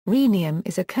Rhenium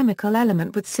is a chemical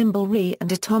element with symbol Re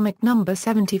and atomic number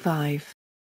 75.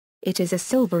 It is a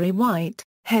silvery-white,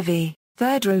 heavy,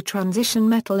 third-row transition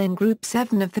metal in group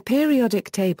 7 of the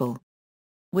periodic table.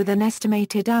 With an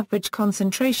estimated average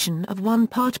concentration of 1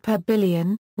 part per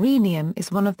billion, rhenium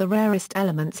is one of the rarest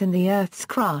elements in the Earth's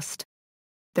crust.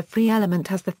 The free element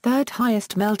has the third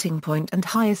highest melting point and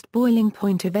highest boiling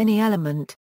point of any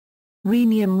element.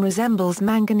 Rhenium resembles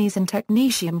manganese and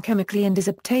technetium chemically and is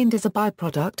obtained as a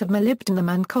byproduct of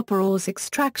molybdenum and copper ores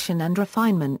extraction and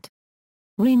refinement.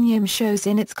 Rhenium shows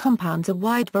in its compounds a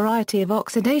wide variety of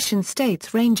oxidation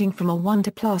states ranging from a 1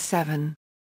 to +7.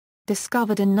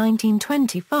 Discovered in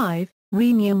 1925,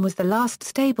 rhenium was the last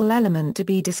stable element to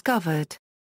be discovered.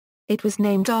 It was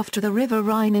named after the river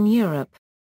Rhine in Europe.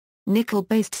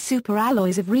 Nickel-based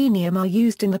superalloys of rhenium are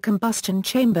used in the combustion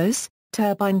chambers,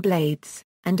 turbine blades,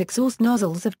 and exhaust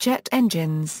nozzles of jet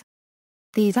engines.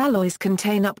 These alloys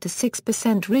contain up to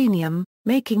 6% rhenium,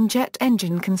 making jet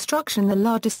engine construction the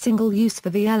largest single use for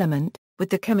the element,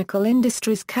 with the chemical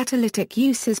industry's catalytic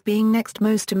uses being next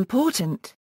most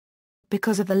important.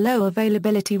 Because of the low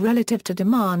availability relative to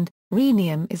demand,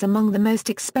 rhenium is among the most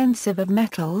expensive of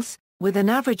metals, with an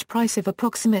average price of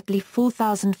approximately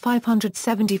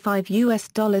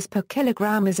 $4,575 per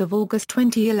kilogram as of August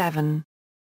 2011.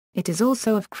 It is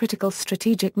also of critical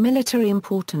strategic military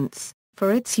importance,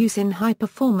 for its use in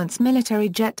high-performance military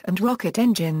jet and rocket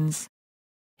engines.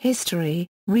 History: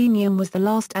 rhenium was the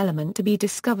last element to be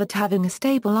discovered having a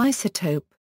stable isotope.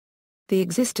 The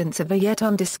existence of a yet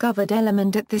undiscovered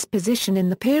element at this position in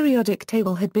the periodic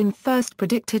table had been first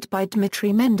predicted by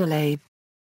Dmitry Mendeleev.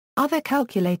 Other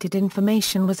calculated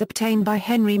information was obtained by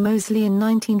Henry Moseley in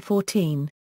 1914.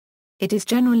 It is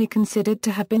generally considered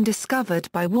to have been discovered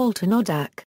by Walter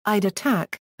Noddack, Ida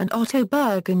Tack, and Otto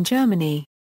Berg in Germany.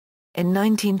 In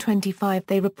 1925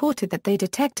 they reported that they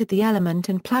detected the element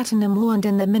in platinum ore and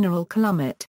in the mineral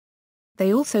calamite.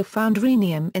 They also found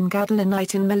rhenium in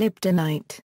gadoliniite and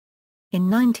molybdenite. In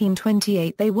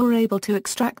 1928 they were able to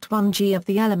extract 1 g of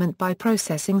the element by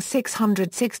processing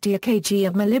 660 kg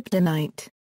of molybdenite.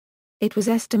 It was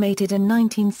estimated in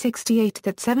 1968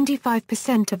 that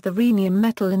 75% of the rhenium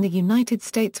metal in the United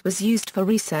States was used for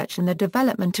research and the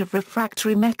development of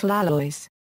refractory metal alloys.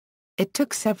 It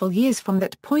took several years from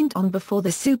that point on before the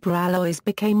superalloys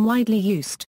became widely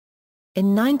used.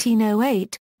 In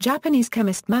 1908, Japanese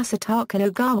chemist Masataka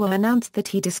Ogawa announced that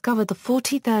he discovered the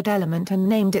 43rd element and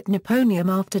named it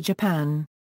niponium after Japan.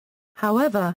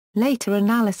 However, later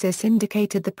analysis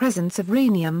indicated the presence of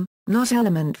rhenium, not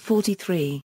element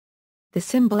 43. The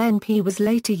symbol Np was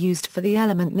later used for the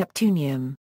element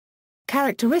neptunium.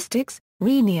 Characteristics: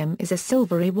 rhenium is a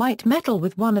silvery-white metal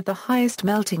with one of the highest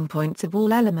melting points of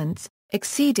all elements,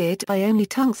 exceeded by only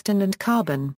tungsten and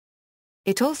carbon.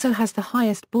 It also has the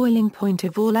highest boiling point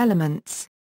of all elements.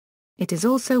 It is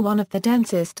also one of the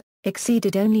densest,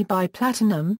 exceeded only by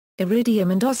platinum,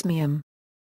 iridium and osmium.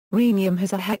 Rhenium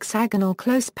has a hexagonal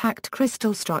close-packed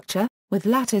crystal structure, with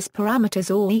lattice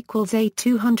parameters O equals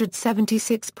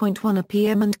A276.1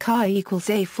 ppm and Chi equals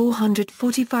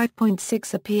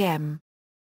A445.6 ppm.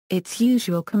 Its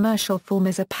usual commercial form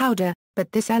is a powder,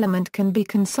 but this element can be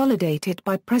consolidated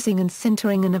by pressing and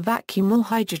sintering in a vacuum or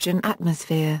hydrogen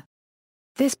atmosphere.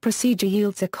 This procedure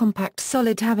yields a compact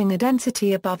solid having a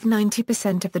density above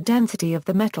 90% of the density of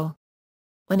the metal.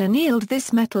 When annealed,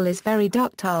 this metal is very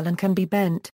ductile and can be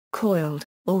bent, coiled,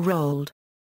 or rolled.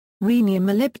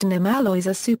 Rhenium-molybdenum alloys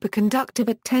are superconductive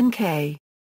at 10 K.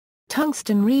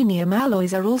 Tungsten-rhenium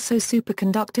alloys are also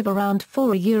superconductive around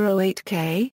 4-8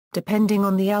 K, depending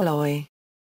on the alloy.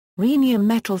 Rhenium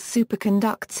metal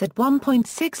superconducts at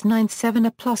 1.697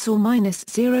 A plus or minus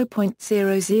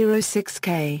 0.006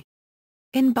 K.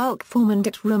 In bulk form and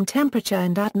at room temperature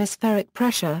and atmospheric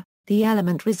pressure, the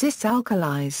element resists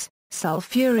alkalis,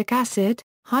 sulfuric acid,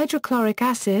 hydrochloric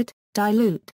acid,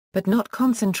 dilute, but not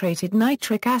concentrated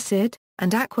nitric acid,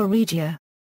 and aqua regia.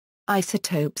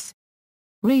 Isotopes: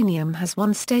 rhenium has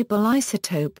one stable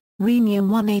isotope,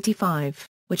 rhenium-185,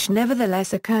 which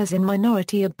nevertheless occurs in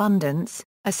minority abundance,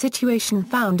 a situation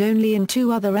found only in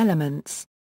 2 other elements.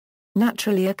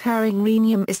 Naturally occurring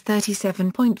rhenium is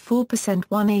 37.4%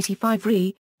 185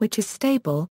 Re, which is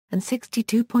stable, and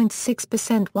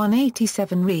 62.6%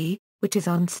 187 Re, which is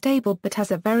unstable but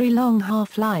has a very long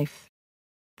half-life.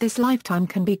 This lifetime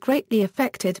can be greatly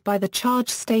affected by the charge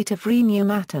state of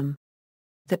rhenium atom.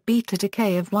 The beta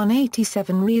decay of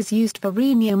 187 Re is used for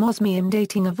rhenium-osmium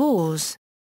dating of ores.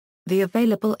 The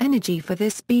available energy for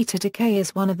this beta decay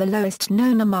is one of the lowest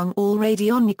known among all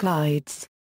radionuclides.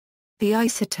 The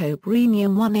isotope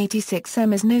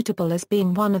rhenium-186M is notable as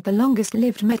being one of the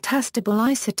longest-lived metastable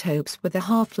isotopes with a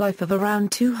half-life of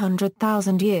around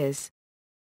 200,000 years.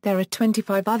 There are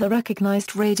 25 other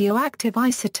recognized radioactive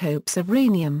isotopes of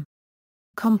rhenium.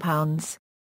 Compounds.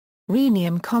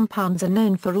 Rhenium compounds are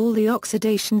known for all the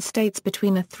oxidation states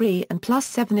between a 3 and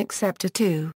 +7 except a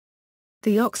 2.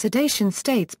 The oxidation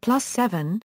states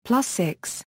 +7,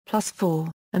 +6,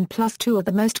 +4, and +2 are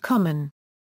the most common.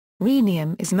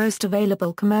 Rhenium is most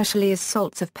available commercially as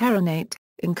salts of perrhenate,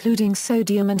 including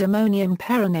sodium and ammonium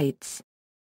perrhenates.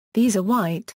 These are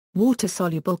white,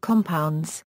 water-soluble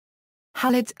compounds.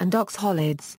 Halides and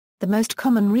oxhalides. The most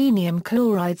common rhenium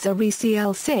chlorides are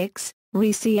ReCl6,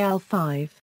 ReCl5,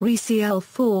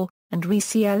 ReCl4, and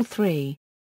ReCl3.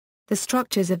 The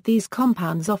structures of these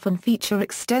compounds often feature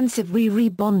extensive re-re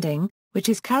bonding, which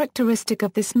is characteristic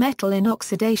of this metal in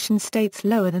oxidation states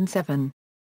lower than 7.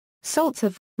 Salts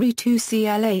of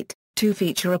Re2Cl8, 2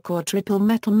 feature a quadruple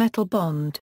metal-metal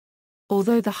bond.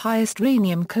 Although the highest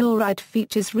rhenium chloride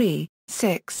features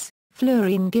Re6,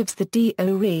 fluorine gives the DO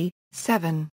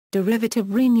Re7 derivative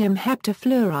rhenium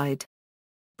heptafluoride.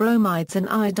 Bromides and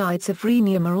iodides of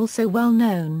rhenium are also well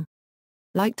known.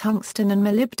 Like tungsten and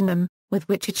molybdenum, with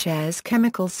which it shares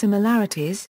chemical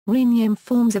similarities, rhenium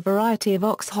forms a variety of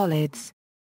oxhalides.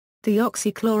 The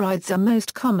oxychlorides are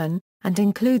most common, and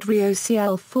include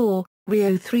ReOCl4,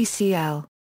 ReO3Cl.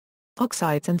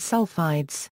 Oxides and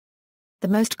sulfides. The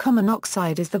most common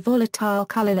oxide is the volatile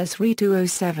colorless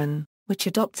Re2O7, which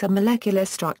adopts a molecular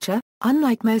structure,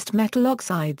 unlike most metal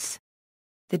oxides.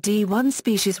 The D1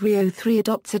 species ReO3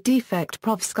 adopts a defect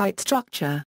perovskite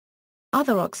structure.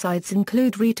 Other oxides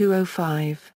include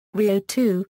Re2O5,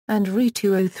 ReO2, and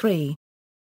Re2O3.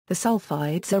 The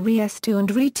sulfides are Re2S and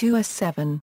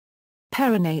Re2S7.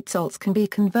 Perrhenate salts can be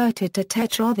converted to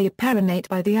tetraetherperrhenate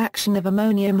by the action of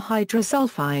ammonium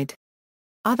hydrosulfide.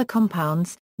 Other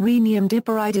compounds. Rhenium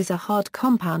diboride is a hard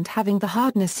compound having the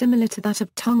hardness similar to that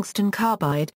of tungsten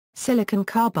carbide, silicon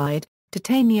carbide,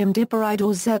 titanium diboride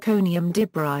or zirconium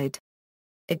diboride.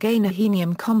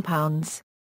 Organohenium compounds.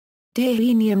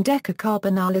 Dihenium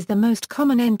decacarbonyl is the most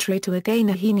common entry to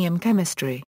organohenium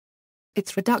chemistry.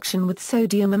 Its reduction with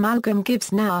sodium amalgam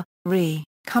gives Na, Re,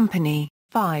 company,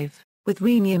 5, with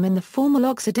rhenium in the formal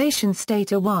oxidation state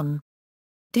A1.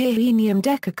 Dihenium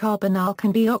decacarbonyl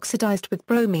can be oxidized with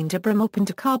bromine to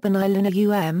bromopentacarbonyl in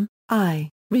a I,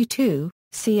 Re2,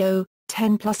 CO,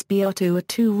 10 plus Br2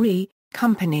 A2 Re,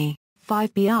 company,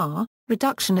 5 Br.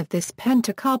 Reduction of this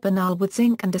pentacarbonyl with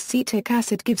zinc and acetic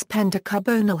acid gives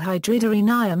pentacarbonyl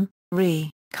hydriderenium, Re,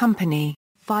 company,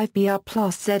 5 Br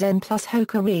plus Zn plus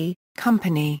HOCA Re,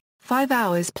 company, 5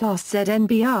 hours plus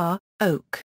ZnBr,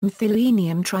 oak.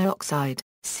 Methylenium trioxide,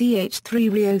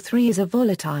 CH3ReO3 is a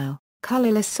volatile,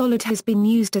 colorless solid has been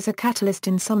used as a catalyst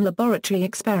in some laboratory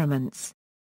experiments.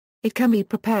 It can be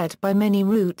prepared by many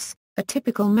routes. A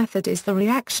typical method is the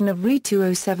reaction of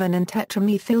Re2O7 and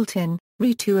tetramethyltin,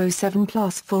 Re2O7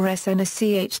 plus 4SN or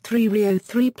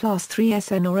CH3ReO3 plus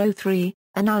 3SN or O3,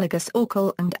 analogous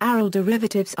alkyl and aryl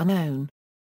derivatives are known.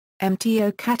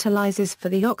 MTO catalyzes for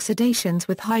the oxidations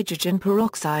with hydrogen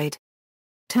peroxide.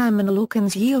 Terminal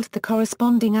alkanes yield the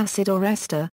corresponding acid or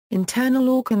ester, internal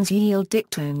alkanes yield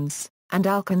dictones, and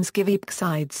alkanes give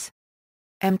epoxides.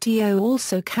 MTO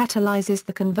also catalyzes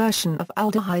the conversion of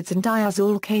aldehydes and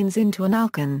diazolcanes into an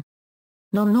alkane.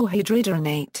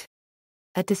 Non-norhydridoronate.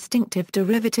 A distinctive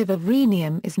derivative of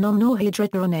rhenium is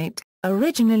non-norhydridoronate,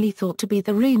 originally thought to be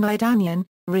the rhenide anion,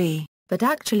 Re, but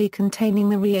actually containing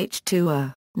the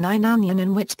ReH2O9 anion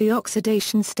in which the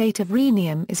oxidation state of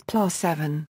rhenium is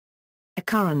 +7.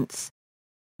 Occurrence.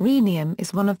 Rhenium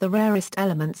is one of the rarest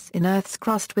elements in Earth's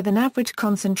crust with an average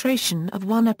concentration of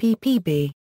 1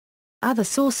 ppb. Other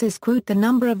sources quote the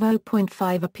number of 0.5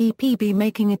 ppb,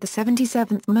 making it the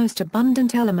 77th most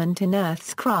abundant element in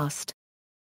Earth's crust.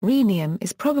 Rhenium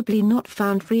is probably not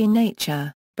found free in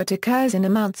nature, but occurs in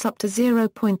amounts up to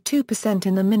 0.2%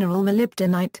 in the mineral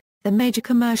molybdenite, the major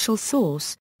commercial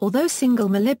source, although single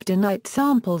molybdenite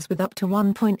samples with up to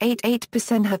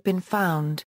 1.88% have been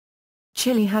found.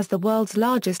 Chile has the world's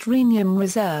largest rhenium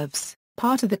reserves,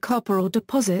 part of the copper ore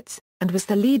deposits, and was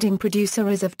the leading producer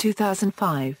as of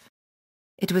 2005.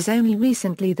 It was only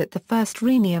recently that the first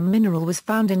rhenium mineral was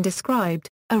found and described,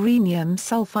 a rhenium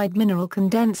sulfide mineral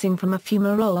condensing from a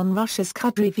fumarole on Russia's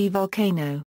Kudryavy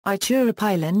volcano, Iturup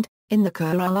Island, in the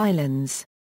Kuril Islands.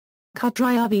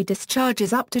 Kudryavy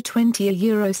discharges up to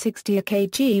 €20–60 a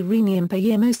kg rhenium per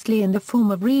year, mostly in the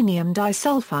form of rhenium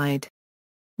disulfide.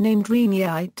 Named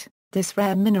rheniite, this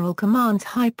rare mineral commands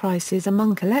high prices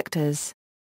among collectors.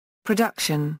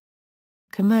 Production.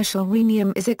 Commercial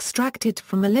rhenium is extracted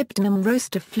from molybdenum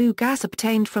roaster flue gas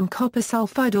obtained from copper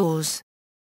sulfide ores.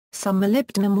 Some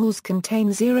molybdenum ores contain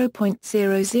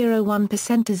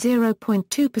 0.001% to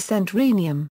 0.2%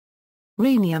 rhenium.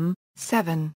 Rhenium,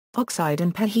 7, oxide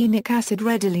and perrhenic acid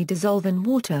readily dissolve in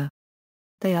water.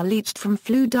 They are leached from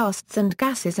flue dusts and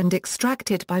gases and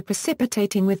extracted by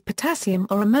precipitating with potassium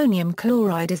or ammonium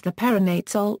chloride as the perrhenate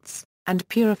salts, and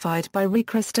purified by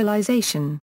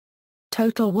recrystallization.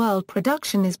 Total world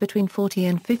production is between 40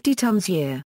 and 50 tons a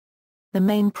year. The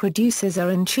main producers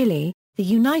are in Chile, the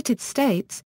United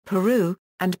States, Peru,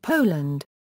 and Poland.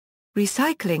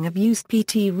 Recycling of used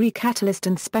PT recatalyst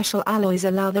and special alloys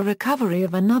allow the recovery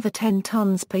of another 10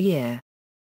 tons per year.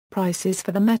 Prices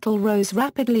for the metal rose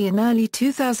rapidly in early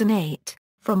 2008,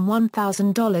 from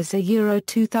 $1,000 a euro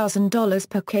 $2,000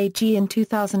 per kg in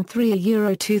 2003 a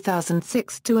euro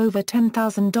 2006 to over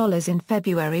 $10,000 in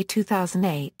February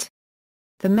 2008.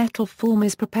 The metal form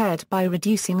is prepared by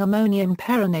reducing ammonium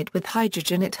perrhenate with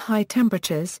hydrogen at high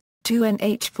temperatures,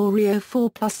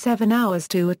 2NH4ReO4 plus 7 hours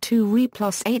to a 2Re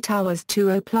plus 8 hours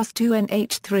to O plus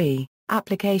 2NH3.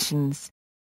 Applications.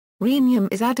 Rhenium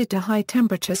is added to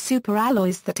high-temperature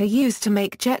superalloys that are used to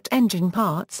make jet engine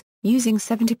parts, using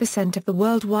 70% of the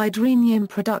worldwide rhenium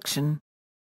production.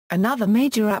 Another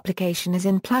major application is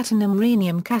in platinum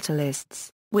rhenium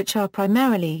catalysts, which are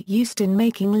primarily used in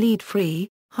making lead-free,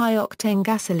 high-octane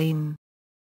gasoline.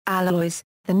 Alloys.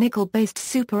 The nickel-based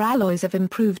superalloys have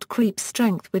improved creep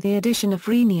strength with the addition of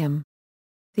rhenium.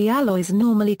 The alloys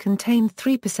normally contain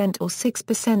 3% or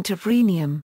 6% of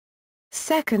rhenium.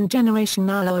 Second-generation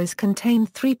alloys contain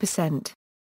 3%.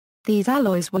 These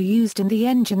alloys were used in the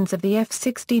engines of the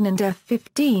F-16 and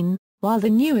F-15, while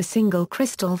the newer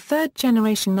single-crystal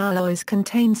third-generation alloys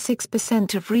contain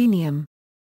 6% of rhenium.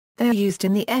 They are used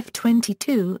in the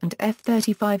F-22 and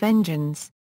F-35 engines.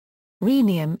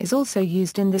 Rhenium is also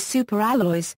used in the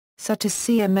superalloys, such as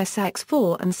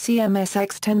CMSX4 and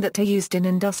CMSX10 that are used in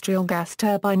industrial gas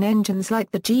turbine engines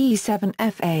like the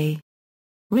GE7FA.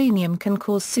 Rhenium can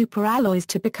cause superalloys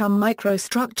to become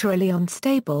microstructurally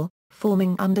unstable,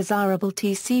 forming undesirable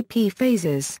TCP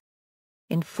phases.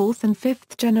 In fourth and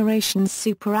fifth generations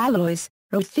superalloys,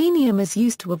 ruthenium is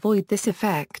used to avoid this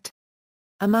effect.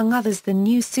 Among others, the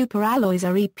new superalloys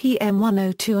are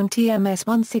EPM102 and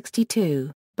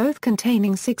TMS162. Both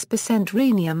containing 6%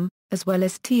 rhenium, as well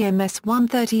as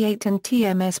TMS-138 and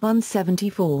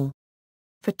TMS-174.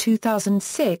 For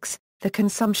 2006, the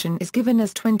consumption is given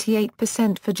as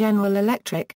 28% for General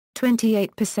Electric,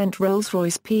 28%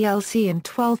 Rolls-Royce plc and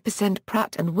 12%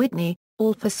 Pratt & Whitney,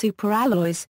 all for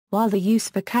superalloys, while the use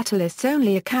for catalysts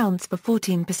only accounts for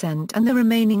 14% and the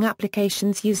remaining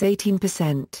applications use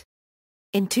 18%.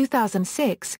 In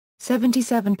 2006,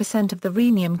 77% of the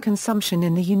rhenium consumption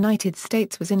in the United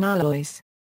States was in alloys.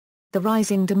 The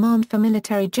rising demand for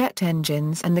military jet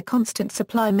engines and the constant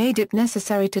supply made it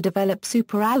necessary to develop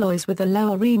superalloys with a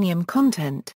lower rhenium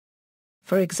content.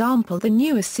 For example, the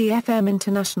newest CFM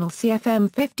International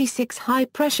CFM56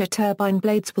 high-pressure turbine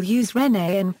blades will use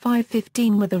Rhenium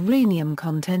 515 with a rhenium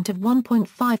content of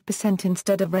 1.5%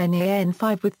 instead of Rhenium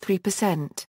 5 with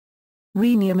 3%.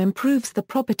 Rhenium improves the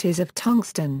properties of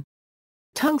tungsten.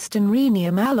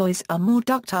 Tungsten-rhenium alloys are more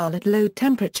ductile at low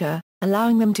temperature,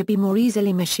 allowing them to be more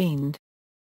easily machined.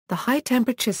 The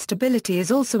high-temperature stability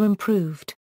is also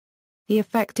improved. The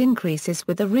effect increases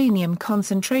with the rhenium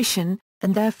concentration,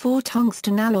 and therefore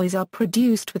tungsten alloys are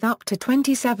produced with up to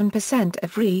 27%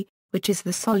 of Re, which is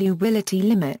the solubility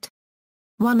limit.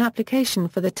 One application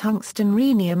for the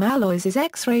tungsten-rhenium alloys is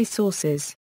X-ray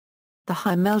sources. The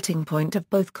high melting point of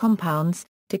both compounds,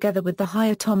 together with the high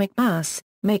atomic mass,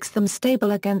 makes them stable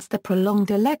against the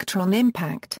prolonged electron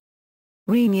impact.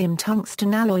 Rhenium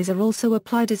tungsten alloys are also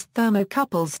applied as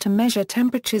thermocouples to measure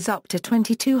temperatures up to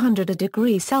 2200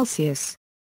 degrees Celsius.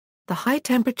 The high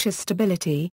temperature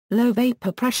stability, low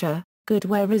vapor pressure, good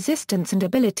wear resistance and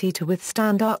ability to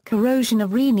withstand arc corrosion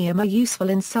of rhenium are useful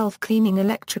in self-cleaning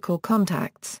electrical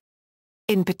contacts.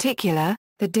 In particular,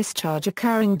 the discharge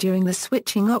occurring during the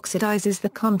switching oxidizes the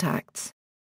contacts.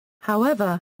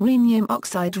 However, rhenium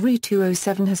oxide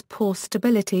Re2O7 has poor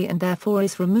stability and therefore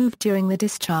is removed during the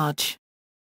discharge.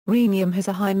 Rhenium has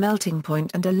a high melting point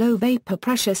and a low vapor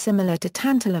pressure similar to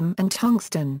tantalum and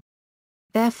tungsten.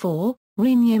 Therefore,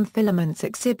 rhenium filaments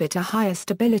exhibit a higher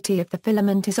stability if the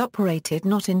filament is operated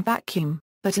not in vacuum,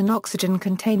 but in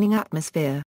oxygen-containing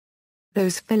atmosphere.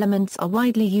 Those filaments are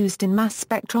widely used in mass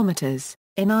spectrometers,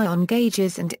 in ion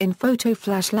gauges and in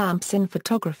photoflash lamps in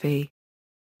photography.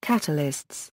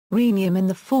 Catalysts. Rhenium in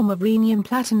the form of rhenium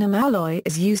platinum alloy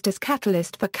is used as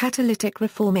catalyst for catalytic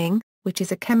reforming, which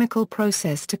is a chemical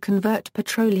process to convert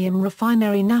petroleum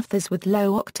refinery naphthas with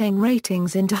low-octane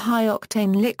ratings into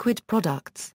high-octane liquid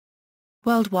products.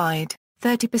 Worldwide,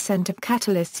 30% of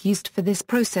catalysts used for this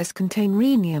process contain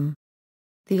rhenium.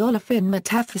 The olefin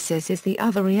metathesis is the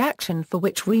other reaction for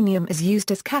which rhenium is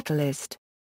used as catalyst.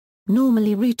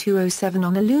 Normally Re2O7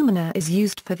 on alumina is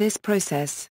used for this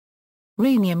process.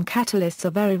 Rhenium catalysts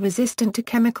are very resistant to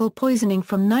chemical poisoning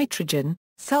from nitrogen,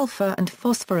 sulfur and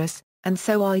phosphorus, and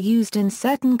so are used in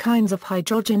certain kinds of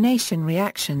hydrogenation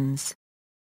reactions.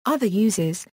 Other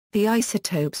uses: the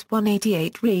isotopes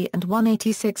 188 Re and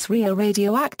 186 Re are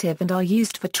radioactive and are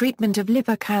used for treatment of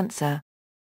liver cancer.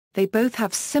 They both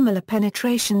have similar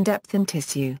penetration depth in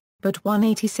tissue, but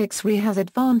 186 Re has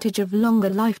advantage of longer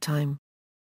lifetime.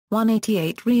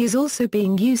 188 Re is also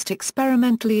being used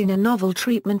experimentally in a novel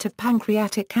treatment of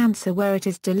pancreatic cancer where it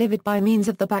is delivered by means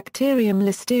of the bacterium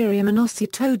Listeria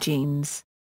monocytogenes.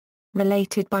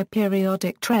 Related by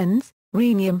periodic trends,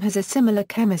 rhenium has a similar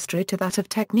chemistry to that of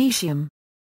technetium.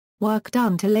 Work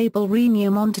done to label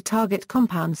rhenium onto target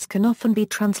compounds can often be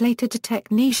translated to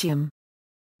technetium.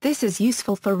 This is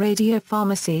useful for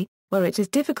radiopharmacy, where it is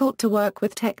difficult to work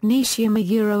with technetium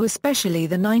especially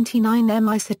the 99M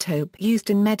isotope used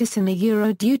in medicine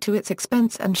due to its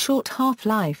expense and short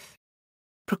half-life.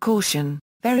 Precaution: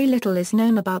 very little is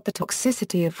known about the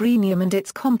toxicity of rhenium and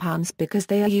its compounds because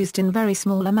they are used in very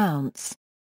small amounts.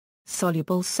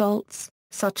 Soluble salts,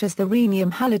 such as the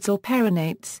rhenium halides or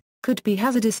perinates, could be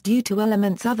hazardous due to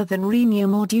elements other than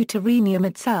rhenium or due to rhenium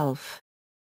itself.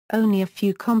 Only a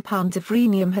few compounds of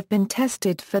rhenium have been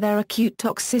tested for their acute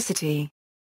toxicity.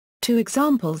 Two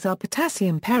examples are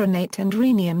potassium perinate and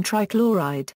rhenium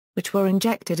trichloride, which were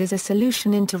injected as a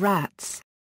solution into rats.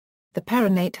 The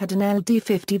perinate had an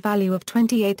LD50 value of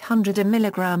 2800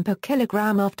 mg per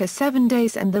kilogram after 7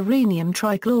 days and the rhenium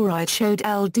trichloride showed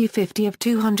LD50 of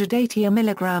 280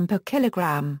 mg per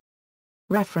kilogram.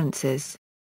 References.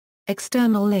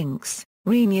 External links: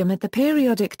 Rhenium at the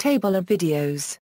periodic table of videos.